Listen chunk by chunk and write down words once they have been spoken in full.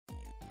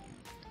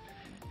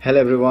Hello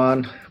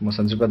everyone, म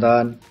सञ्जु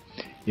प्रधान।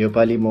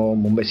 योपालि म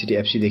मुम्बई सिटी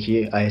एफसीदेखि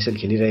आइएसएल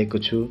खेलिरहेको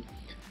छु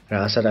र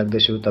आशा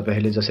राख्दछु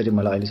तपाईहरूले जसरी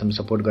मलाई अहिलेसम्म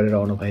सपोर्ट गरेर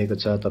आउनु भएको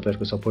छ,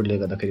 तपाईहरूको सपोर्टले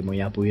गर्दाखेरि म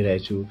यहाँ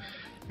पुगिरहेको छु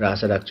र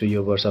आशा राख्छु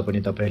यो वर्ष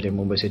पनि तपाईहरूले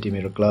मुम्बई सिटी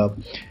मेरो क्लब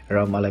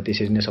र मलाई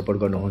त्यसरी नै सपोर्ट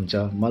गर्नुहुन्छ।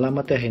 मलाई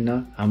मात्रै हैन,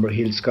 हाम्रो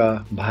हिल्सका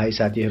भाइ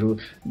साथीहरू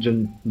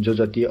जो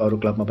जति अरू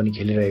क्लबमा पनि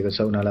खेलिरहेको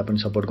छ उनीहरूलाई पनि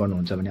सपोर्ट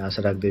गर्नुहुन्छ भन्ने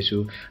आशा राख्दैछु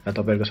र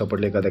तपाईहरूको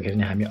सपोर्टले गर्दाखेरि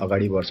नै हामी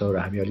अगाडि बढ्छौँ र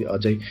हामी अलि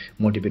अझै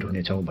मोटिभेट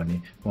हुनेछौँ भन्ने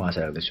म आशा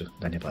राख्दछु।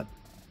 धन्यवाद।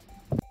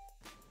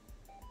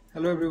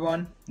 Hello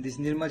everyone, this is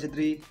Nirmal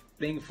Chettri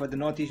playing for the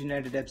Northeast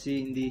United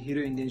FC in the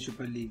Hero Indian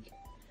Super League.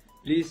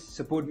 Please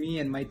support me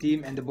and my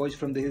team and the boys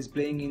from the Hills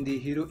playing in the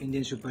Hero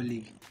Indian Super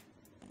League.